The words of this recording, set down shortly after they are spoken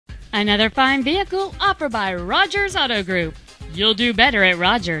Another fine vehicle offered by Rogers Auto Group. You'll do better at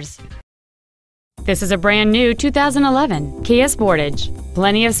Rogers. This is a brand new 2011 Kia Sportage.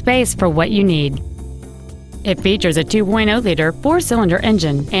 Plenty of space for what you need. It features a 2.0-liter four-cylinder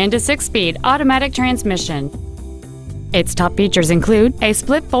engine and a 6-speed automatic transmission. Its top features include a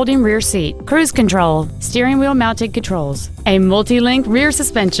split folding rear seat, cruise control, steering wheel mounted controls, a multi-link rear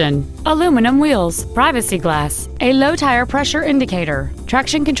suspension, aluminum wheels, privacy glass, a low tire pressure indicator,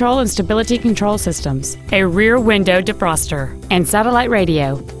 traction control and stability control systems, a rear window defroster, and satellite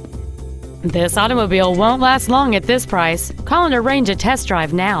radio. This automobile won't last long at this price. Call and arrange a test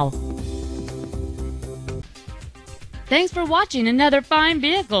drive now. Thanks for watching another fine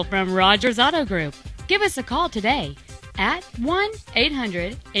vehicle from Rogers Auto Group. Give us a call today at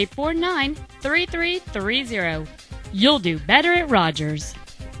 1-800-849-3330. You'll do better at Rogers.